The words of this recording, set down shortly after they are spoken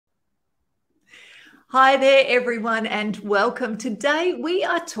Hi there, everyone, and welcome. Today, we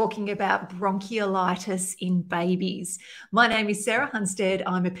are talking about bronchiolitis in babies. My name is Sarah Hunstead.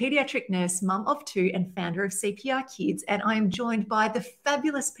 I'm a paediatric nurse, mum of two, and founder of CPR Kids, and I am joined by the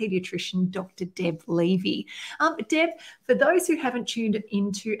fabulous paediatrician, Dr. Deb Levy. Deb, for those who haven't tuned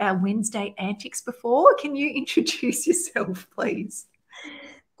into our Wednesday antics before, can you introduce yourself, please?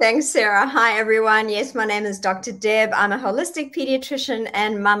 Thanks, Sarah. Hi, everyone. Yes, my name is Dr. Deb. I'm a holistic pediatrician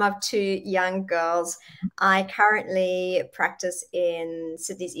and mum of two young girls. I currently practice in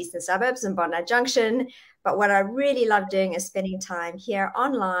Sydney's eastern suburbs in Bondi Junction. But what I really love doing is spending time here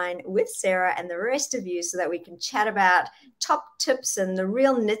online with Sarah and the rest of you so that we can chat about top tips and the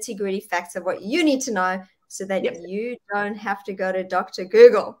real nitty-gritty facts of what you need to know so that you don't have to go to Dr.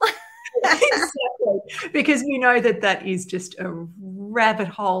 Google. Exactly, because we know that is just a rabbit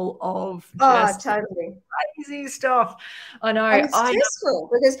hole of just crazy stuff. I know. And it's stressful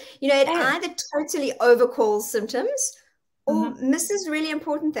because, it either totally overcalls symptoms or misses really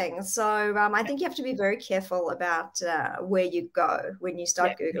important things. So I think you have to be very careful about where you go when you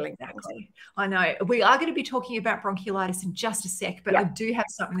start Googling exactly. things. I know. We are going to be talking about bronchiolitis in just a sec, but I do have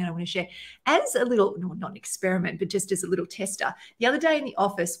something that I want to share as a little, not an experiment, but just as a little tester. The other day in the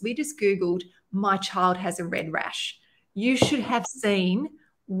office, we just Googled, "My child has a red rash." You should have seen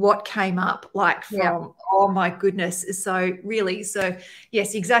what came up, like from, oh my goodness. So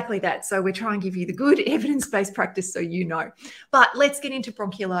yes, exactly that. So we're trying to give you the good evidence-based practice so you know. But let's get into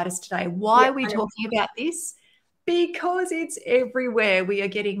bronchiolitis today. Why are we talking about this? Because it's everywhere. We are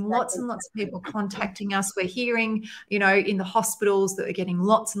getting lots and lots of people contacting us. We're hearing, in the hospitals that we're getting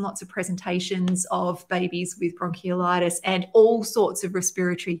lots and lots of presentations of babies with bronchiolitis and all sorts of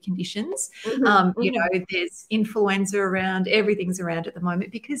respiratory conditions. There's influenza around, everything's around at the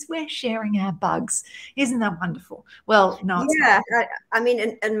moment because we're sharing our bugs. Isn't that wonderful? Well, no. I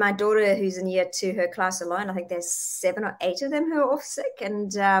mean, and my daughter who's in year 2, her class alone, I think there's 7 or 8 of them who are off sick,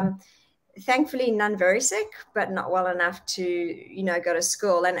 and thankfully none very sick, but not well enough to, go to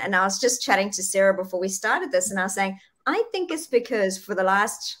school. And I was just chatting to Sarah before we started this, and I was saying, I think it's because for the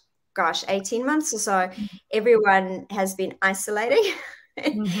last, 18 months or so, everyone has been isolating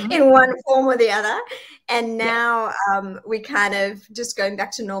in one form or the other. And now we kind of just going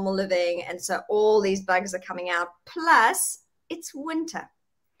back to normal living. And so all these bugs are coming out, plus it's winter.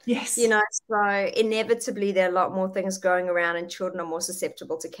 Yes. So inevitably there are a lot more things going around and children are more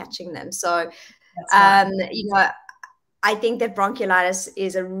susceptible to catching them. So, I think that bronchiolitis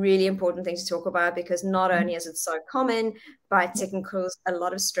is a really important thing to talk about because not only is it so common, but it can cause a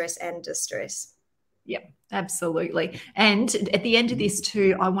lot of stress and distress. Yep, absolutely. And at the end of this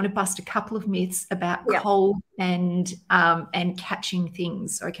too, I want to bust a couple of myths about cold and catching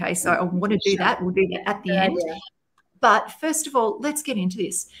things. Okay, so I want to do that. We'll do that at the end. But first of all, let's get into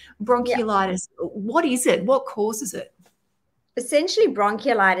this. Bronchiolitis, what is it? What causes it? Essentially,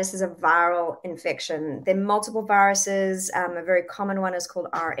 bronchiolitis is a viral infection. There are multiple viruses. A very common one is called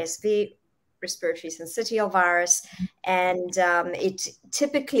RSV, respiratory syncytial virus. And it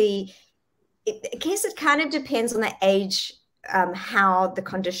typically, I guess it kind of depends on the age, how the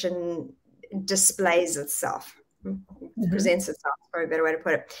condition displays itself, presents itself, is probably a better way to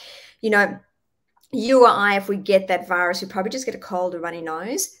put it. You or I, if we get that virus, we probably just get a cold or runny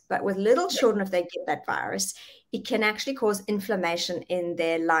nose. But with little children, if they get that virus, it can actually cause inflammation in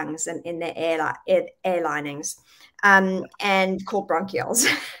their lungs and in their air linings, and called bronchioles.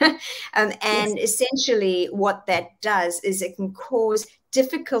 And essentially what that does is it can cause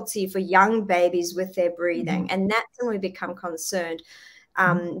difficulty for young babies with their breathing. And that's when we become concerned,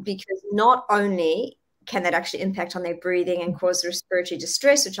 because not only can that actually impact on their breathing and cause respiratory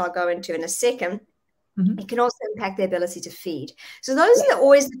distress, which I'll go into in a second, it can also impact their ability to feed. So those are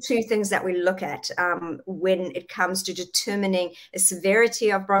always the two things that we look at when it comes to determining the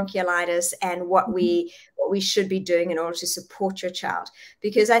severity of bronchiolitis and what we should be doing in order to support your child.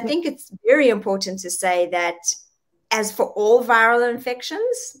 Because I think it's very important to say that as for all viral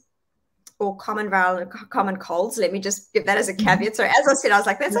infections or common colds, let me just give that as a caveat. So as I said, I was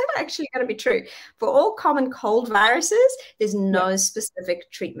like, that's not actually going to be true. For all common cold viruses, there's no specific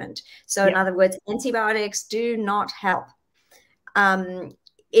treatment. So in other words, antibiotics do not help.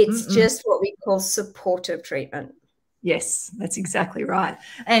 It's just what we call supportive treatment. Yes, that's exactly right.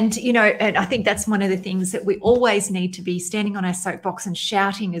 And, and I think that's one of the things that we always need to be standing on our soapbox and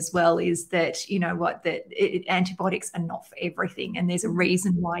shouting as well is that, antibiotics are not for everything. And there's a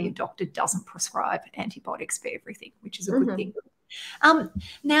reason why your doctor doesn't prescribe antibiotics for everything, which is a good thing.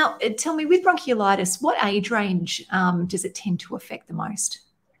 Now, tell me, with bronchiolitis, what age range does it tend to affect the most?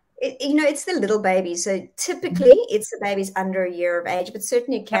 It's the little babies. So typically it's the babies under a year of age, but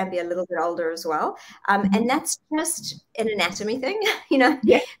certainly it can be a little bit older as well. And that's just an anatomy thing.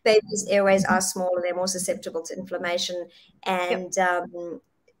 Babies' airways are smaller. They're more susceptible to inflammation. And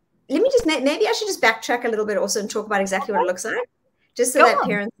let me just, maybe I should just backtrack a little bit also and talk about exactly what it looks like, just so that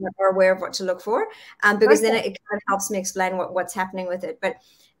parents are aware of what to look for, because then it kind of helps me explain what's happening with it. But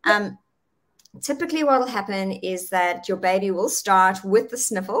typically what will happen is that your baby will start with the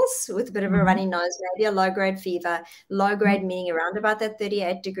sniffles, with a bit of a runny nose, maybe a low-grade fever, low-grade meaning around about that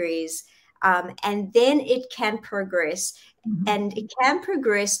 38 degrees, and then it can progress. And it can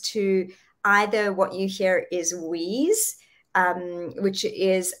progress to either what you hear is wheeze, which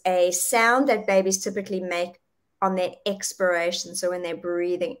is a sound that babies typically make on their expiration, so when they're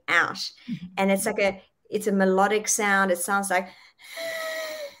breathing out. And it's like it's a melodic sound. It sounds like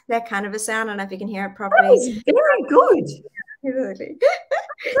that kind of a sound. I don't know if you can hear it properly. That is very good. Absolutely.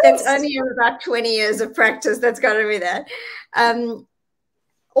 That's only in about 20 years of practice. That's got to be that.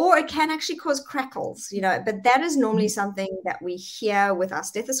 Or it can actually cause crackles, but that is normally something that we hear with our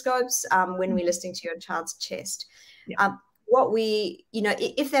stethoscopes when we're listening to your child's chest.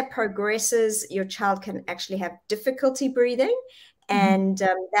 If that progresses, your child can actually have difficulty breathing. And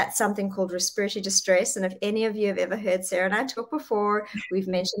that's something called respiratory distress. And if any of you have ever heard Sarah and I talk before, we've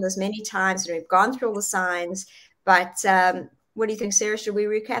mentioned this many times and we've gone through all the signs. But what do you think, Sarah? Should we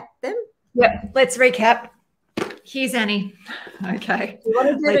recap them? Yep, let's recap. Here's Annie. Okay. What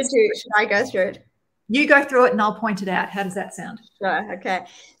do you do? Should I go through it? You go through it and I'll point it out. How does that sound? Sure. Okay.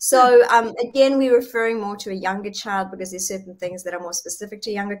 So again, we're referring more to a younger child because there's certain things that are more specific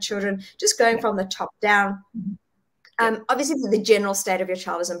to younger children, just going from the top down. Obviously, the general state of your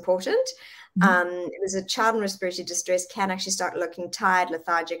child is important. Because a child in respiratory distress can actually start looking tired,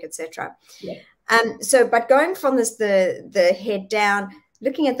 lethargic, etc. But going from the head down,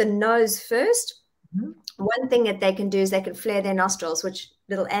 looking at the nose first, one thing that they can do is they can flare their nostrils, which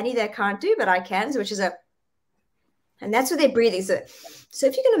little Annie they can't do, but I can, which is and that's what they're breathing. So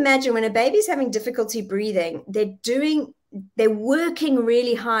if you can imagine when a baby's having difficulty breathing, they're working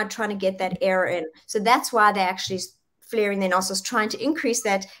really hard trying to get that air in. So that's why they're actually flaring their nostrils, trying to increase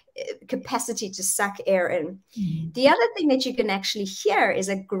that capacity to suck air in. The other thing that you can actually hear is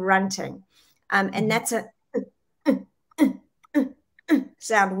a grunting. And that's a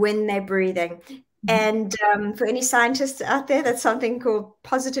sound when they're breathing. And for any scientists out there, that's something called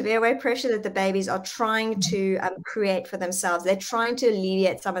positive airway pressure that the babies are trying to create for themselves. They're trying to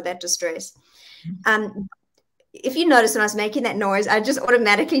alleviate some of that distress. If you notice when I was making that noise, I just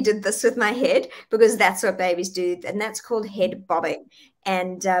automatically did this with my head because that's what babies do. And that's called head bobbing.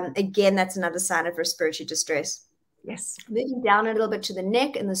 And again, that's another sign of respiratory distress. Yes. Moving down a little bit to the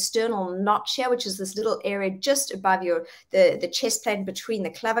neck and the sternal notch here, which is this little area just above the chest plate between the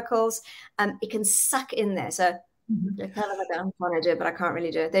clavicles. It can suck in there. So I'm trying to do it, but I can't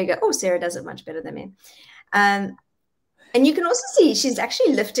really do it. There you go. Oh, Sarah does it much better than me. And you can also see she's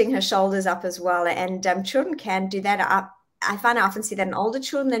actually lifting her shoulders up as well. And children can do that. I find I often see that in older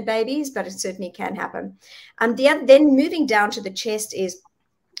children than babies, but it certainly can happen. Then moving down to the chest is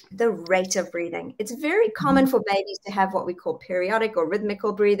the rate of breathing. It's very common for babies to have what we call periodic or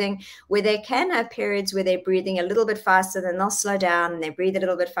rhythmical breathing, where they can have periods where they're breathing a little bit faster, then they'll slow down, and they breathe a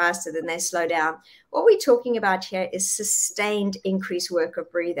little bit faster, then they slow down. What we're talking about here is sustained increased work of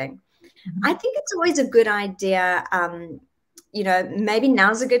breathing. I think it's always a good idea, maybe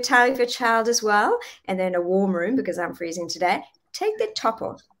now's a good time for your child as well, and then a warm room, because I'm freezing today, take their top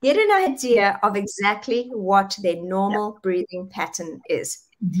off, get an idea of exactly what their normal breathing pattern is,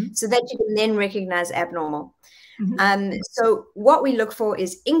 so that you can then recognize abnormal. So what we look for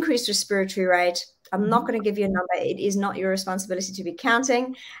is increased respiratory rate. I'm not going to give you a number. It is not your responsibility to be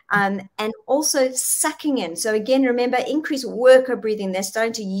counting. And also sucking in. So again, remember, increased work of breathing. They're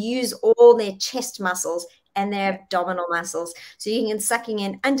starting to use all their chest muscles and their abdominal muscles. So you can sucking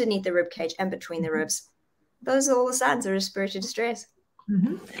in underneath the rib cage and between the ribs. Those are all the signs of respiratory distress.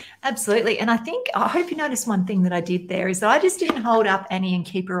 Absolutely. And I hope you noticed one thing that I did there is that I just didn't hold up Annie and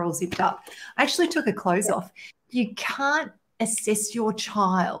keep her all zipped up. I actually took her clothes off. You can't assess your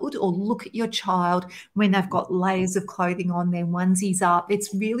child or look at your child when they've got layers of clothing on, their onesies up.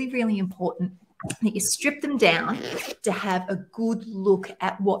 It's really, really important that you strip them down to have a good look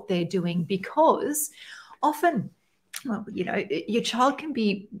at what they're doing, because often, your child can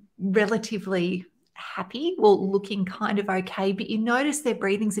be relatively happy or looking kind of okay, but you notice their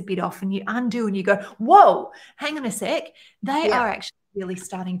breathing's a bit off and you undo and you go, whoa, hang on a sec. They are actually really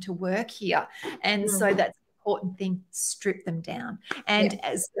starting to work here. And so that's important thing, strip them down. And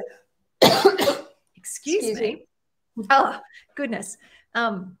as excuse me. Oh goodness.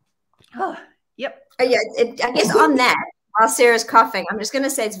 Oh, yep. Oh, yeah. I guess on that, while Sarah's coughing, I'm just going to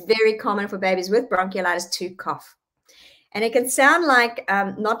say it's very common for babies with bronchiolitis to cough. And it can sound like,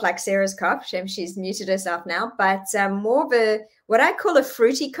 not like Sarah's cough, shame she's muted herself now, but more of what I call a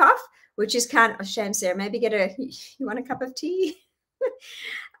fruity cough, which is kind of, shame Sarah, maybe you want a cup of tea?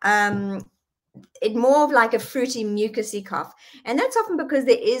 It more of like a fruity mucusy cough. And that's often because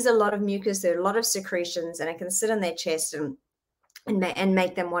there is a lot of mucus, there are a lot of secretions, and it can sit in their chest and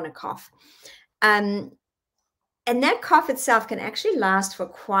make them want to cough. And that cough itself can actually last for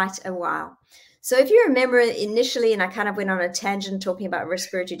quite a while. So if you remember initially, and I kind of went on a tangent talking about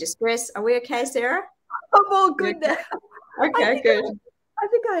respiratory distress. Are we okay, Sarah? I'm all good now. Okay, good. I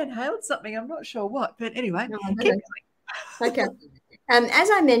think I inhaled something. I'm not sure what, but anyway. No, okay. As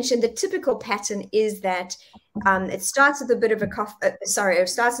I mentioned, the typical pattern is that it starts with a bit of a cough. It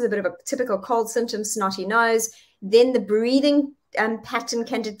starts with a bit of a typical cold symptom, snotty nose. Then the breathing pattern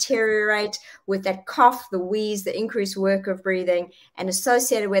can deteriorate with that cough, the wheeze, the increased work of breathing, and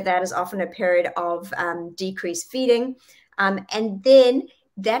associated with that is often a period of decreased feeding. And then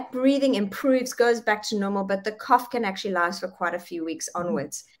that breathing improves, goes back to normal, but the cough can actually last for quite a few weeks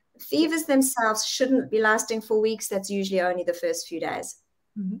onwards. Fevers themselves shouldn't be lasting for weeks. That's usually only the first few days.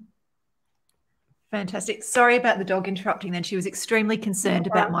 Mm-hmm. Fantastic. Sorry about the dog interrupting then. She was extremely concerned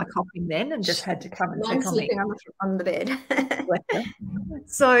about my coughing then and just had to come and check on me. On the bed.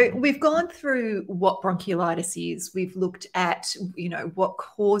 So we've gone through what bronchiolitis is. We've looked at, what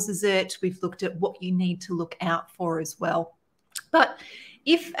causes it. We've looked at what you need to look out for as well. But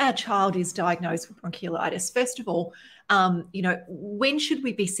if our child is diagnosed with bronchiolitis, first of all, when should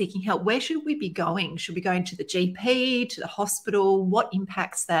we be seeking help? Where should we be going? Should we go into the GP, to the hospital? What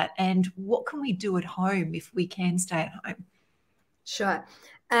impacts that? And what can we do at home if we can stay at home? Sure.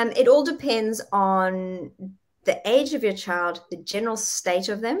 It all depends on the age of your child, the general state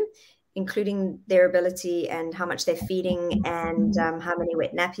of them, including their ability and how much they're feeding and how many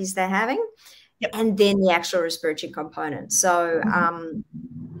wet nappies they're having. Yep. And then the actual respiratory component. So,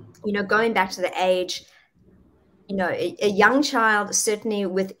 going back to the age, a young child, certainly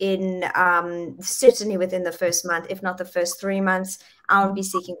within the first month, if not the first 3 months, I would be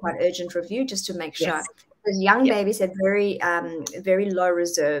seeking quite urgent review just to make sure. Yes. Because young babies have very, very low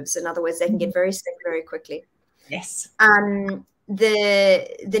reserves. In other words, they can get very sick very quickly. Yes.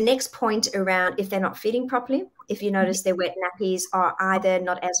 The next point around if they're not feeding properly, if you notice their wet nappies are either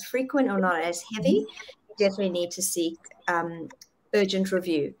not as frequent or not as heavy, you definitely need to seek urgent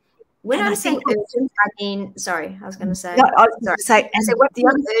review. When I say urgent, I mean, sorry, I was going to say. No, I was going to say, and so what's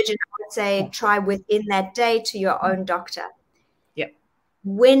urgent, I would say try within that day to your own doctor. Yep.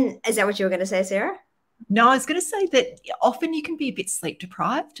 Is that what you were going to say, Sarah? No, I was going to say that often you can be a bit sleep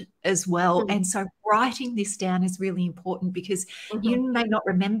deprived as well. And so writing this down is really important because you may not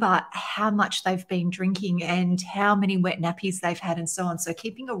remember how much they've been drinking and how many wet nappies they've had and so on. So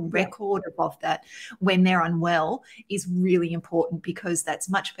keeping a record of that when they're unwell is really important because that's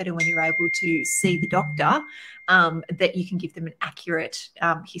much better when you're able to see the doctor, that you can give them an accurate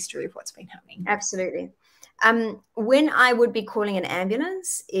history of what's been happening. Absolutely. When I would be calling an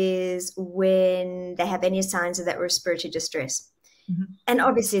ambulance is when they have any signs of that respiratory distress. And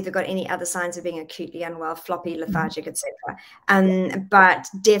obviously if they've got any other signs of being acutely unwell, floppy, lethargic, etc. But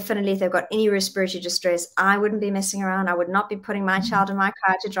definitely if they've got any respiratory distress, I wouldn't be messing around. I would not be putting my child in my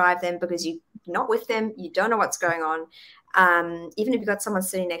car to drive them because you're not with them. You don't know what's going on. Even if you've got someone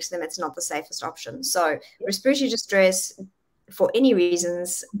sitting next to them, it's not the safest option. So respiratory distress, for any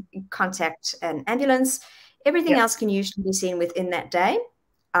reasons, contact an ambulance. Everything else can usually be seen within that day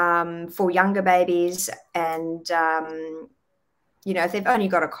for younger babies. And, if they've only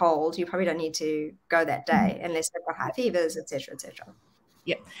got a cold, you probably don't need to go that day unless they've got high fevers, et cetera, et cetera.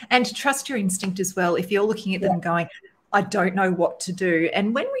 Yeah. And trust your instinct as well. If you're looking at them going, I don't know what to do.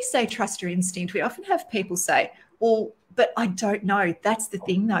 And when we say trust your instinct, we often have people say, well, but I don't know. That's the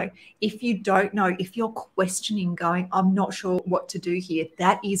thing, though. If you don't know, if you're questioning, going, I'm not sure what to do here,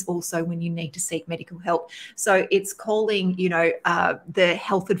 that is also when you need to seek medical help. So it's calling, the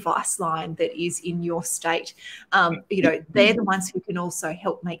health advice line that is in your state. They're the ones who can also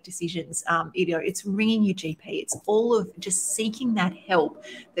help make decisions. It's ringing your GP. It's all of just seeking that help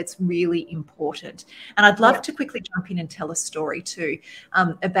that's really important. And I'd love to quickly jump in and tell a story too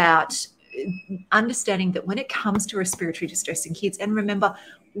about understanding that when it comes to respiratory distress in kids, and remember,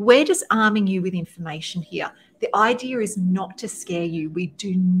 we're just arming you with information here. The idea is not to scare you. We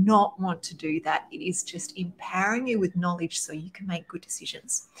do not want to do that. It is just empowering you with knowledge so you can make good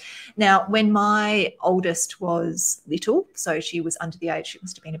decisions. Now, when my oldest was little, so she was under the age, she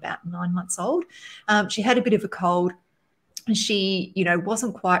must have been about 9 months old, she had a bit of a cold. she, you know,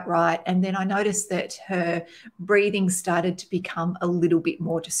 wasn't quite right. And then I noticed that her breathing started to become a little bit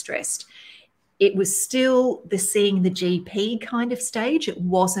more distressed. It was still the seeing the GP kind of stage. It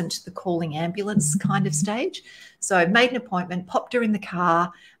wasn't the calling ambulance kind of stage. So I made an appointment, popped her in the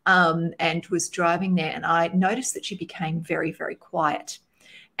car, and was driving there. And I noticed that she became very, very quiet.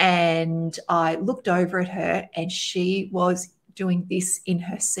 And I looked over at her, and she was doing this in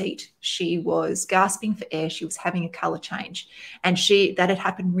her seat. She was gasping for air. She was having a color change, and that had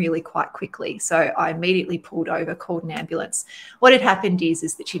happened really quite quickly. So I immediately pulled over, called an ambulance. What had happened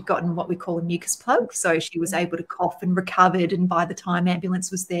is that she'd gotten what we call a mucus plug. So she was able to cough and recovered. And by the time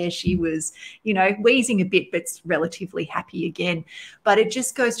ambulance was there, she was, you know, wheezing a bit, but relatively happy again. But it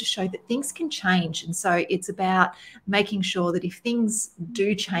just goes to show that things can change. And so it's about making sure that if things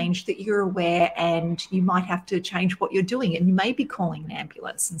do change, that you're aware, and you might have to change what you're doing, and you may be calling an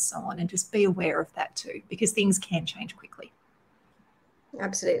ambulance and so on, and just be aware of that too, because things can change quickly.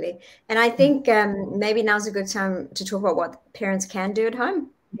 Absolutely. And I think maybe now's a good time to talk about what parents can do at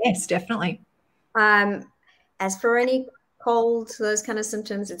home. Yes, definitely. As for any cold, those kind of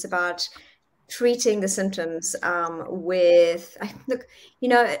symptoms, it's about treating the symptoms with, look, you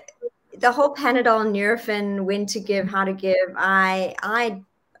know, the whole Panadol, Nurofen, when to give, how to give, I'm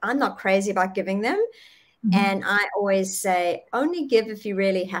not crazy about giving them. And I always say, only give if you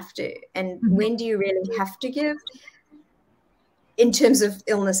really have to. And when do you really have to give? In terms of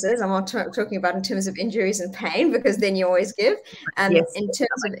illnesses, I'm not talking about in terms of injuries and pain, because then you always give. Yes, in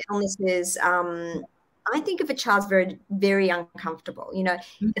terms of illnesses, I think if a child's very, very uncomfortable, you know,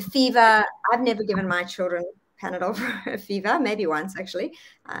 a fever, I've never given my children Panadol for a fever, maybe once actually.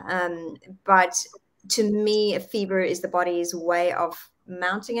 But to me, a fever is the body's way of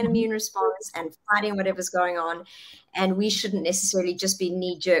mounting an immune response and fighting whatever's going on. And we shouldn't necessarily just be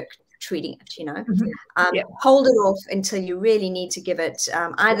knee-jerk treating it, you know. Hold it off until you really need to give it.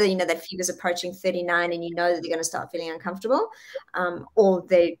 Either, you know, that fever's approaching 39 and you know that they're going to start feeling uncomfortable, or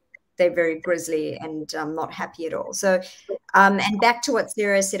they're very grizzly and not happy at all. So, and back to what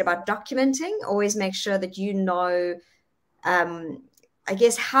Sarah said about documenting, always make sure that you know, I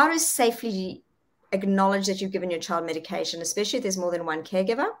guess, how to safely acknowledge that you've given your child medication, especially if there's more than one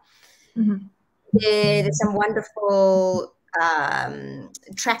caregiver. There's some wonderful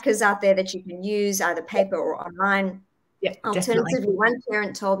trackers out there that you can use, either paper or online. Alternatively, definitely. One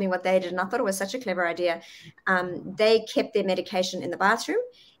parent told me what they did, and I thought it was such a clever idea. They kept their medication in the bathroom,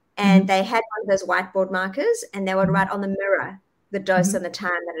 and they had one of those whiteboard markers, and they would write on the mirror the dose and the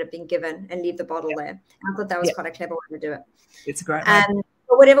time that it had been given, and leave the bottle there. I thought that was quite a clever way to do it. It's a great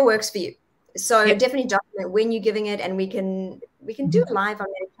but whatever works for you. So definitely document when you're giving it, and we can do it live on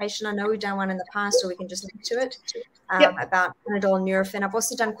medication. I know we've done one in the past, or we can just link to it about Panadol and Nurofen. I've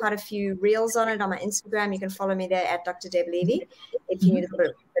also done quite a few reels on it on my Instagram. You can follow me there at Dr. Deb Levy if you need a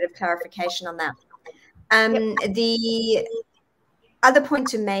bit of clarification on that. The other point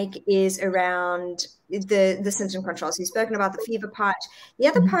to make is around the symptom control. So you've spoken about the fever part. The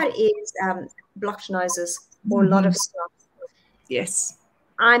other part is blocked noses or a lot of stuff. Yes.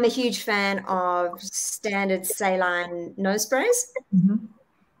 I'm a huge fan of standard saline nose sprays.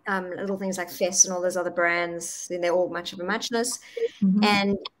 Little things like Fess and all those other brands, then they're all much of a muchness.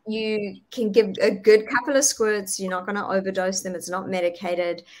 And you can give a good couple of squirts. You're not going to overdose them. It's not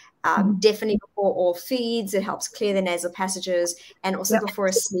medicated. Definitely before all feeds, it helps clear the nasal passages. And also before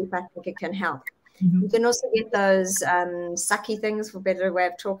a sleep, I think it can help. You can also get those sucky things, for a better way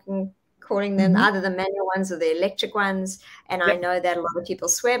of calling them, either the manual ones or the electric ones. And I know that a lot of people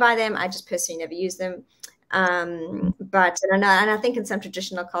swear by them. I just personally never use them. But I think in some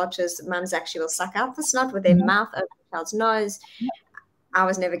traditional cultures, mums actually will suck out the snot with their mouth over the child's nose. I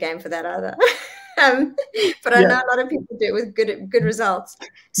was never game for that either. But I know a lot of people do it with good results.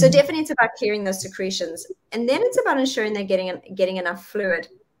 So definitely it's about clearing those secretions. And then it's about ensuring they're getting enough fluid.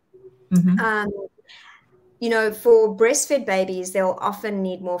 You know, for breastfed babies, they'll often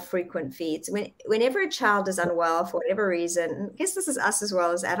need more frequent feeds. Whenever a child is unwell for whatever reason, I guess this is us as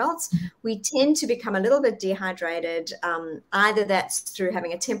well as adults, we tend to become a little bit dehydrated. Either that's through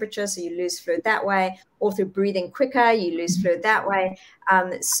having a temperature, so you lose fluid that way, or through breathing quicker, you lose fluid that way.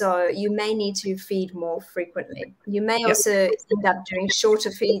 So you may need to feed more frequently. You may also end up doing shorter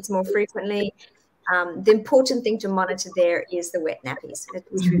feeds more frequently. The important thing to monitor there is the wet nappies,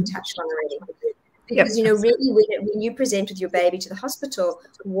 which we've touched on already. Because, you know, really when you present with your baby to the hospital,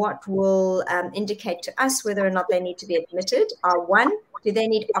 what will indicate to us whether or not they need to be admitted are, one, do they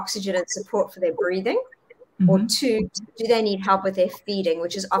need oxygen and support for their breathing? Or two, do they need help with their feeding,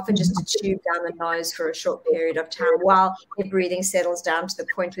 which is often just a tube down the nose for a short period of time while their breathing settles down to the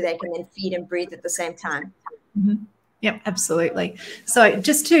point where they can then feed and breathe at the same time. Yep, absolutely. So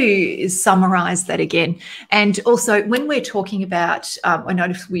just to summarize that again, and also when we're talking about, I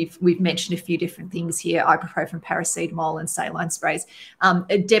noticed we've mentioned a few different things here, ibuprofen, paracetamol and saline sprays.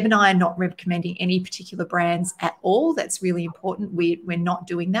 Deb and I are not recommending any particular brands at all. That's really important. We're not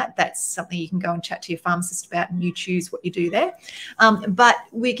doing that. That's something you can go and chat to your pharmacist about, and you choose what you do there. But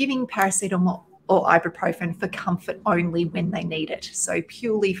we're giving paracetamol or ibuprofen for comfort only when they need it. So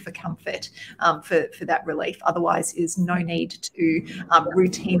purely for comfort, for that relief. Otherwise, there's no need to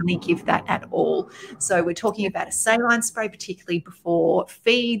routinely give that at all. So we're talking about a saline spray, particularly before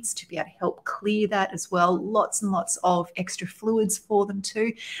feeds, to be able to help clear that as well. Lots and lots of extra fluids for them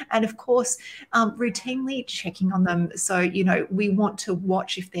too. And of course, routinely checking on them. So, you know, we want to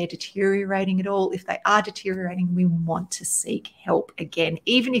watch if they're deteriorating at all. If they are deteriorating, we want to seek help again.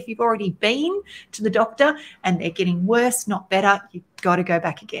 Even if you've already been to the doctor and they're getting worse, not better, you've got to go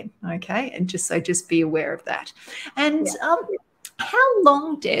back again. Okay. And just be aware of that. And how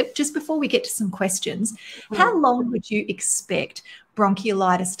long, Deb, just before we get to some questions, how long would you expect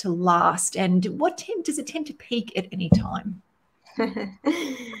bronchiolitis to last? And what does it tend to peak at any time?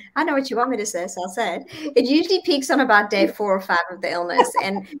 I know what you want me to say, so I'll say it. It usually peaks on about day 4 or 5 of the illness,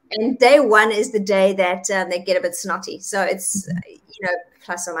 and day 1 is the day that they get a bit snotty. So it's, you know,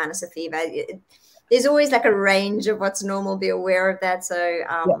 plus or minus a fever. There's always like a range of what's normal. Be aware of that. So,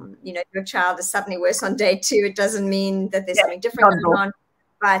 you know, if your child is suddenly worse on day 2, it doesn't mean that there's something different going on.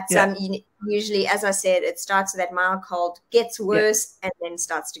 But usually, as I said, it starts with that mild cold, gets worse, and then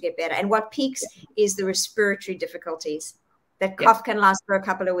starts to get better. And what peaks is the respiratory difficulties. That cough can last for a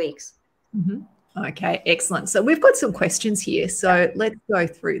couple of weeks. Okay, excellent. So we've got some questions here. So let's go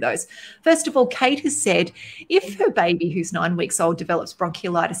through those. First of all, Kate has said, if her baby who's 9 weeks old develops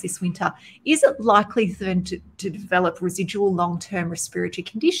bronchiolitis this winter, is it likely for them to develop residual long-term respiratory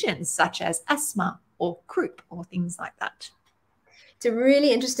conditions such as asthma or croup or things like that? It's a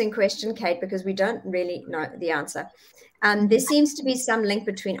really interesting question, Kate, because we don't really know the answer. There seems to be some link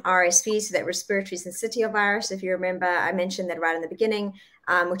between RSV, so that respiratory syncytial virus. If you remember, I mentioned that right in the beginning,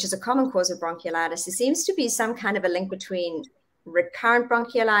 which is a common cause of bronchiolitis. There seems to be some kind of a link between recurrent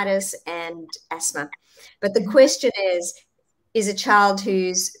bronchiolitis and asthma. But the question is a child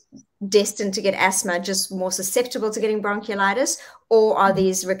who's destined to get asthma just more susceptible to getting bronchiolitis, or are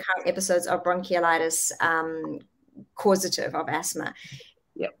these recurrent episodes of bronchiolitis causative of asthma?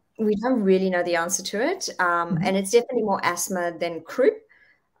 We don't really know the answer to it. And it's definitely more asthma than croup.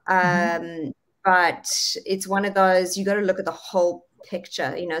 But it's one of those, you got to look at the whole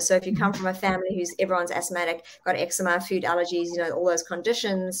picture, you know. So if you come from a family who's everyone's asthmatic, got eczema, food allergies, you know, all those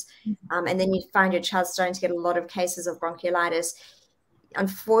conditions, and then you find your child starting to get a lot of cases of bronchiolitis,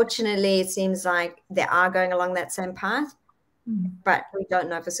 unfortunately, it seems like they are going along that same path, but we don't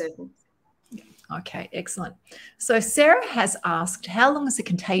know for certain. Okay, excellent. So Sarah has asked, how long is a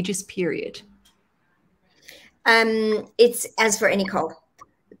contagious period? It's as for any cold,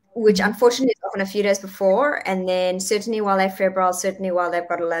 which unfortunately is often a few days before, and then certainly while they're febrile, certainly while they've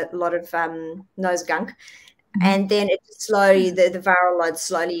got a lot of nose gunk, and then it slowly, the viral load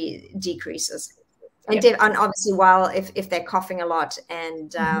slowly decreases. And, and obviously while if they're coughing a lot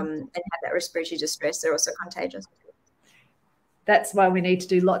and have that respiratory distress, they're also contagious. That's why we need to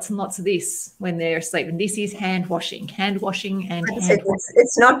do lots and lots of this when they're asleep. And this is hand washing and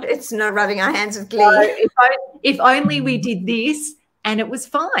it's not rubbing our hands with glee. So if only we did this and it was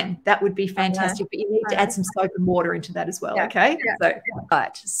fine, that would be fantastic. But you need to add some soap and water into that as well. Okay.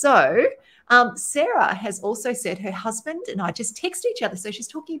 So Sarah has also said her husband and I just text each other. So she's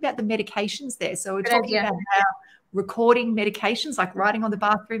talking about the medications there. So we're talking about how recording medications, like writing on the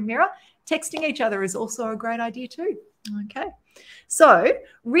bathroom mirror, texting each other is also a great idea too. Okay. So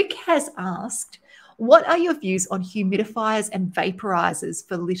Rick has asked, what are your views on humidifiers and vaporizers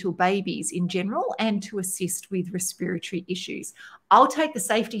for little babies in general and to assist with respiratory issues? I'll take the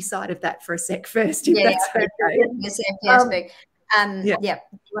safety side of that for a sec first. If that's okay. The safety aspect. Do you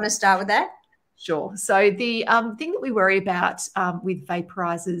want to start with that? Sure. So the thing that we worry about with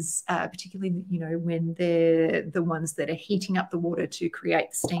vaporizers, particularly, you know, when they're the ones that are heating up the water to create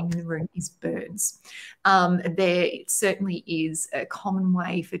the steam in the room, is burns. There certainly is a common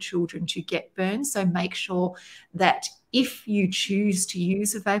way for children to get burns. So make sure that if you choose to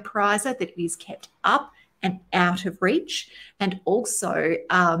use a vaporizer, that it is kept up and out of reach. And also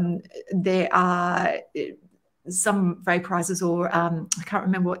there are some vaporizers, or I can't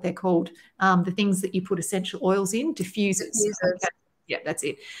remember what they're called, the things that you put essential oils in, diffusers. Okay. Yeah, that's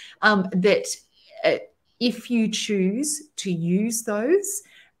it. That if you choose to use those,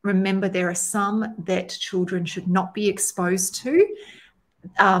 remember there are some that children should not be exposed to.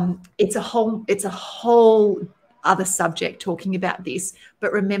 It's a whole other subject talking about this.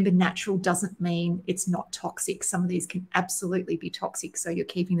 But remember, natural doesn't mean it's not toxic. Some of these can absolutely be toxic. So you're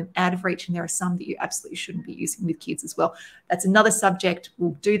keeping them out of reach, and there are some that you absolutely shouldn't be using with kids as well. That's another subject.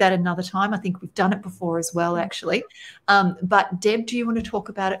 We'll do that another time. I think we've done it before as well, actually. But Deb, do you want to talk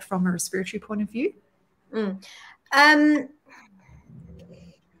about it from a respiratory point of view? I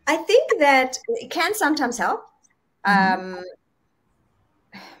think that it can sometimes help.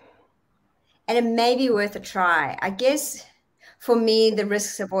 And it may be worth a try. I guess for me, the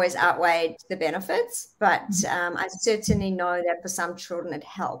risks have always outweighed the benefits, but I certainly know that for some children it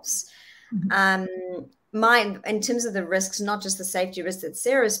helps. In terms of the risks, not just the safety risks that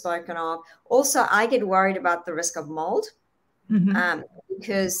Sarah's spoken of, also I get worried about the risk of mold.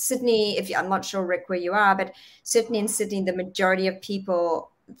 Because Sydney, I'm not sure, Rick, where you are, but certainly in Sydney, the majority of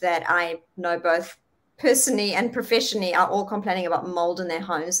people that I know both personally and professionally are all complaining about mold in their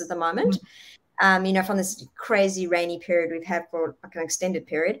homes at the moment. From this crazy rainy period we've had for like an extended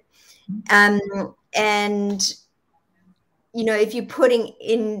period. And, if you're putting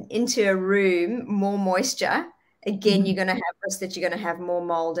into a room more moisture, again, you're going to have risk that you're going to have more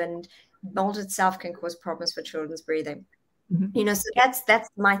mold, and mold itself can cause problems for children's breathing. So that's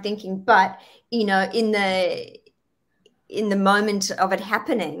my thinking. But, in the moment of it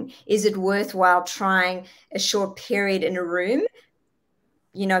happening, is it worthwhile trying a short period in a room?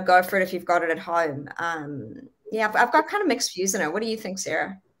 Go for it if you've got it at home. I've got kind of mixed views on it. What do you think,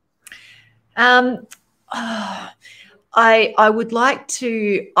 Sarah? I would like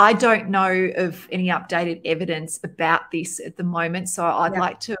to, I don't know of any updated evidence about this at the moment, so I'd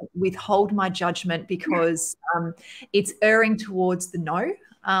like to withhold my judgment, because it's erring towards the no,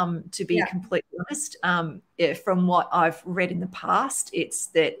 to be completely honest. From what I've read in the past, it's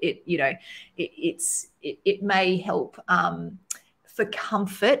that it may help for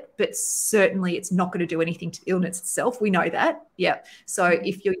comfort, but certainly it's not going to do anything to the illness itself. We know that. So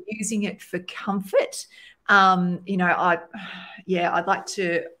if you're using it for comfort, I'd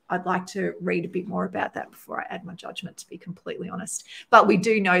like to read a bit more about that before I add my judgment, to be completely honest. But we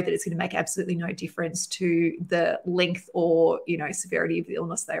do know that it's going to make absolutely no difference to the length or severity of the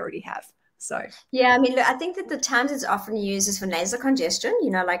illness they already have. So I think that the times it's often used is for nasal congestion,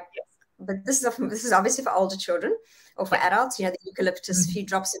 but this is obviously for older children or for adults, the eucalyptus, a few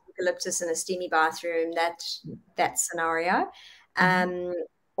drops of eucalyptus in a steamy bathroom, that scenario. And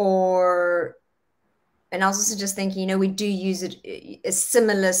I was also just thinking, we do use it a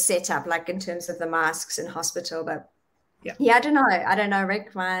similar setup, like in terms of the masks in hospital, but I don't know,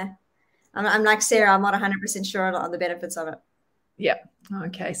 Rick. I'm like Sarah, I'm not 100% sure on the benefits of it.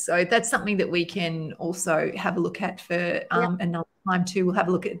 Okay, so that's something that we can also have a look at for another time too. We'll have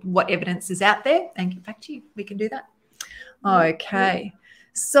a look at what evidence is out there and get back to you. We can do that. Okay.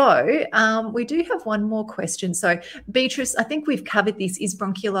 So we do have one more question. So Beatrice, I think we've covered this. Is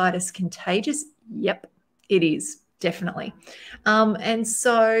bronchiolitis contagious? Yep, it is. Definitely. And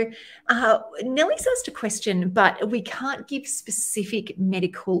so Nellie's asked a question, but we can't give specific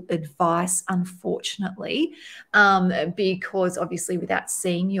medical advice, unfortunately, because obviously without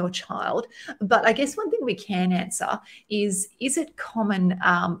seeing your child. But I guess one thing we can answer is it common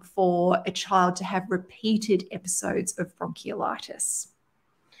for a child to have repeated episodes of bronchiolitis?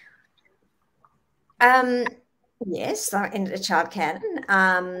 Yes, and a child can.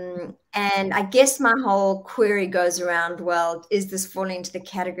 And I guess my whole query goes around, well, is this falling into the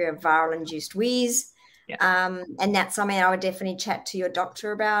category of viral-induced wheeze? And that's something I would definitely chat to your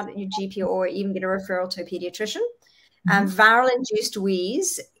doctor about, your GP, or even get a referral to a paediatrician. Viral-induced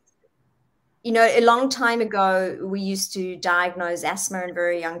wheeze, a long time ago, we used to diagnose asthma in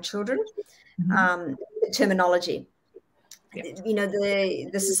very young children, the terminology.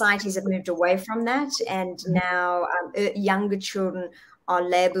 The societies have moved away from that, and now younger children are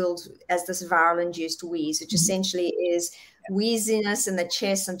labeled as this viral-induced wheeze, which essentially is wheeziness in the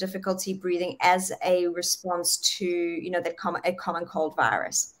chest and difficulty breathing as a response to, a common cold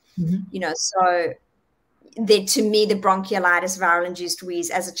virus. So to me, the bronchiolitis viral-induced wheeze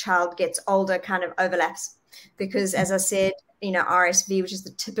as a child gets older kind of overlaps, because as I said, RSV, which is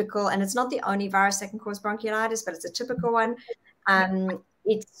the typical, and it's not the only virus that can cause bronchiolitis, but it's a typical one.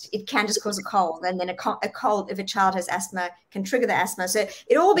 It can just cause a cold, and then a cold, if a child has asthma, can trigger the asthma. So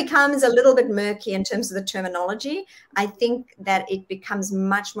it all becomes a little bit murky in terms of the terminology. I think that it becomes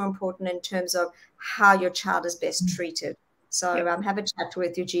much more important in terms of how your child is best treated. So have a chat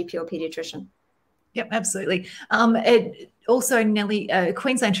with your GP or pediatrician. Yep, absolutely. Also, Nellie,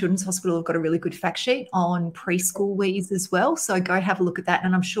 Queensland Children's Hospital have got a really good fact sheet on preschool wheeze as well. So go have a look at that.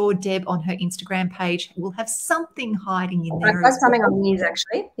 And I'm sure Deb on her Instagram page will have something hiding in there. I've got something on wheeze,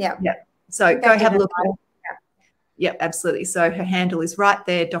 actually. Yeah. So go have a look at it. Yep, absolutely. So her handle is right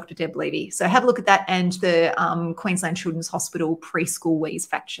there, Dr. Deb Levy. So have a look at that, and the Queensland Children's Hospital preschool wheeze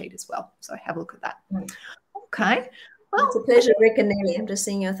fact sheet as well. So have a look at that. Okay. Well, it's a pleasure, Rick and Nelly. I'm just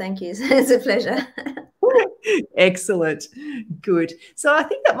seeing your thank yous. It's a pleasure. Excellent. Good. So I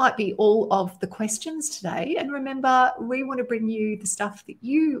think that might be all of the questions today. And remember, we want to bring you the stuff that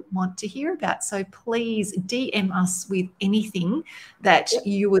you want to hear about. So please DM us with anything that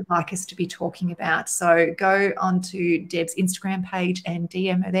you would like us to be talking about. So go onto Deb's Instagram page and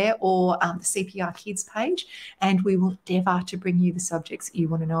DM her there, or the CPR Kids page, and we will endeavour to bring you the subjects that you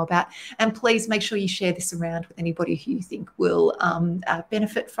want to know about. And please make sure you share this around with anybody who you think will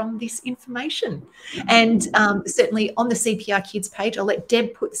benefit from this information. And certainly on the CPR Kids page, I'll let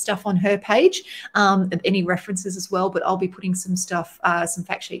Deb put stuff on her page, any references as well, but I'll be putting some stuff, some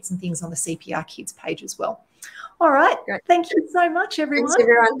fact sheets and things on the CPR Kids page as well. All right. Great. Thank you so much, everyone. Thanks,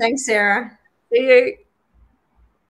 everyone. Thanks, Sarah. See you.